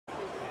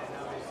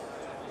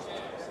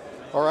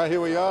All right,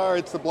 here we are.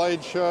 It's the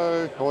Blade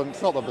Show. Well,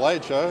 it's not the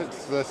Blade Show.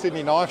 It's the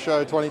Sydney Knife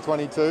Show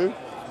 2022.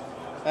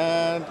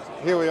 And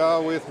here we are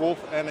with Wolf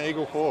and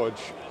Eagle Forge.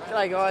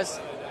 G'day,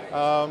 guys.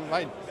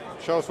 Mate,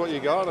 show us what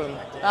you got.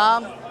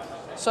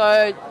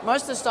 So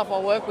most of the stuff I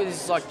work with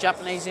is like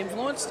Japanese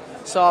influenced.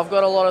 So I've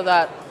got a lot of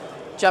that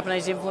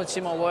Japanese influence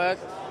in my work.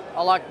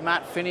 I like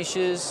matte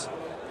finishes.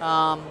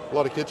 A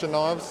lot of kitchen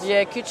knives.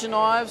 Yeah, kitchen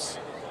knives.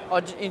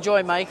 I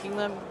enjoy making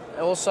them.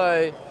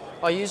 Also,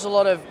 I use a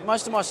lot of,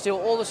 most of my steel,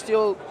 all the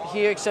steel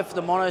here except for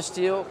the mono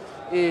steel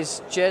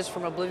is Jez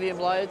from Oblivion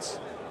Blades.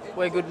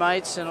 We're good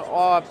mates and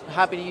I'm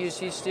happy to use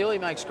his steel. He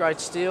makes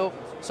great steel,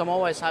 so I'm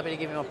always happy to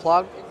give him a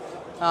plug.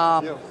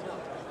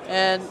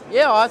 And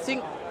yeah, I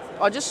think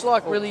I just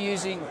like really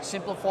using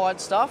simplified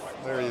stuff.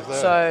 There he is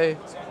there. So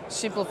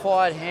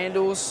simplified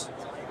handles,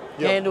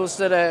 handles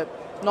that are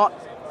not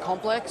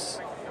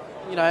complex,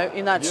 you know,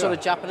 in that sort of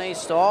Japanese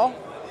style.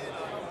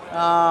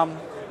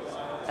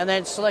 And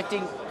then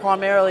selecting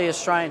primarily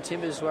Australian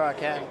timbers where I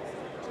can.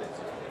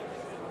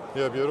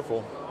 Yeah,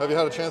 beautiful. Have you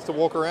had a chance to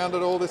walk around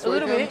it all this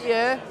weekend? A little bit,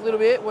 yeah, a little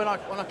bit when I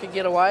could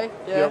get away.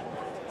 Yeah.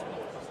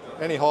 Yep.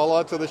 Any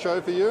highlights of the show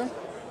for you?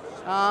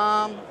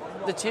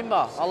 The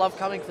timber. I love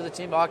coming for the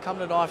timber. I come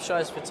to knife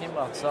shows for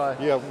timber. So.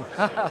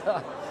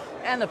 Yeah.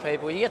 And the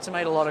people. You get to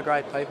meet a lot of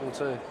great people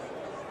too.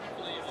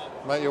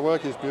 Mate, your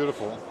work is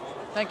beautiful.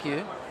 Thank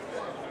you.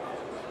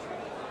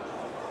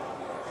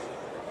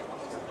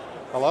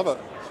 I love it.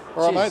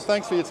 All right, mate,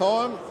 thanks for your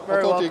time.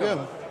 Very I'll talk welcome. to you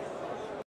again.